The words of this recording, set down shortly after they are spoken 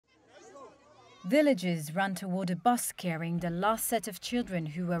Villagers ran toward a bus carrying the last set of children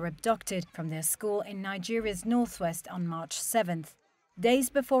who were abducted from their school in Nigeria's northwest on March 7th, days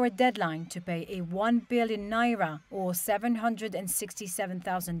before a deadline to pay a 1 billion naira or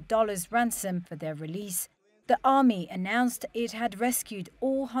 $767,000 ransom for their release. The army announced it had rescued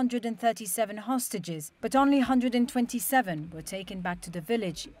all 137 hostages, but only 127 were taken back to the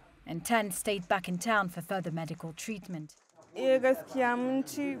village, and 10 stayed back in town for further medical treatment.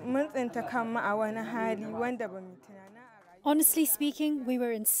 Honestly speaking, we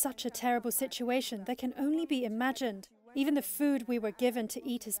were in such a terrible situation that can only be imagined. Even the food we were given to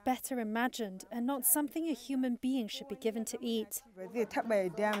eat is better imagined and not something a human being should be given to eat.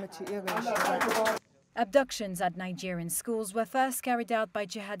 Abductions at Nigerian schools were first carried out by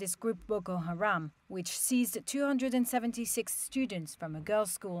jihadist group Boko Haram, which seized 276 students from a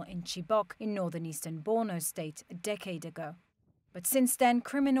girls' school in Chibok in northeastern Borno state a decade ago. But since then,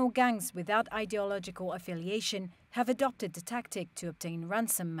 criminal gangs without ideological affiliation have adopted the tactic to obtain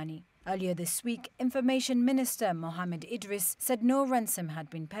ransom money. Earlier this week, Information Minister Mohammed Idris said no ransom had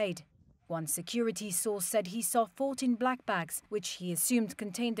been paid. One security source said he saw 14 black bags, which he assumed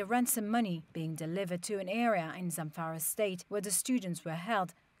contained the ransom money, being delivered to an area in Zamfara state where the students were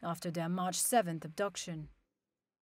held after their March 7th abduction.